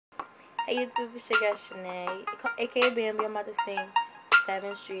Hey YouTube, it's your girl Shanae, aka Bambi. I'm about to sing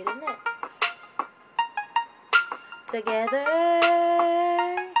 7th Street and next. Together,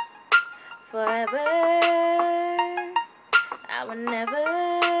 forever, I will never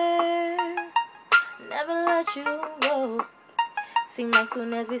let you go. Seem like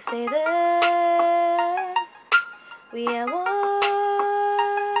soon as we say that we are one,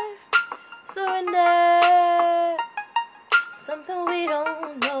 surrender. Something we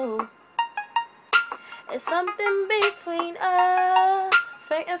don't know. It's something between us,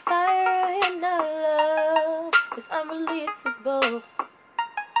 certain fire in our love. It's unreleasable,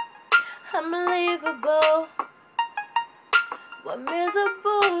 unbelievable. We're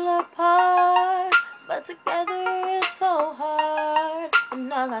miserable apart, but together it's so hard.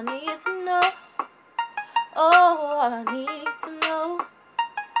 And all I need to know, oh, all I need to know,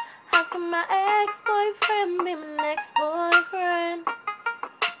 how can my ex-boyfriend be my next boyfriend?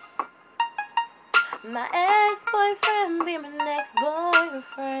 My ex-boyfriend be my next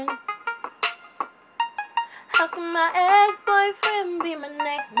boyfriend. How can my ex-boyfriend be my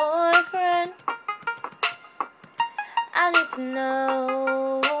next boyfriend? I need to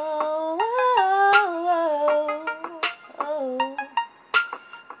know.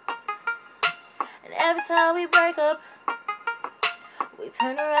 And every time we break up, we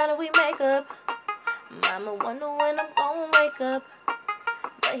turn around and we make up. Mama wonder when I'm gonna wake up,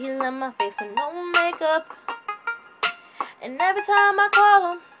 but he left my face with no makeup. And every time I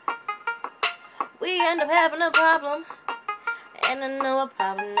call him, we end up having a problem. And I know I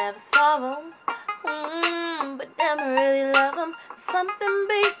probably never solve him, but damn, I really love him. Something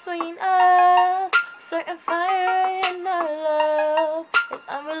between us, certain fire in our love. It's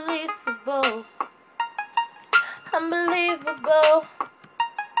unreleasable, unbelievable.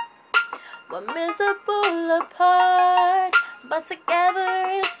 We're miserable apart, but together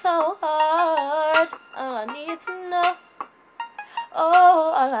it's so hard. All I need to know,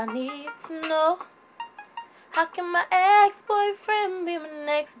 oh, all I need to know, how can my ex-boyfriend be my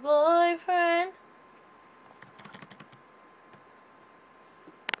next boyfriend?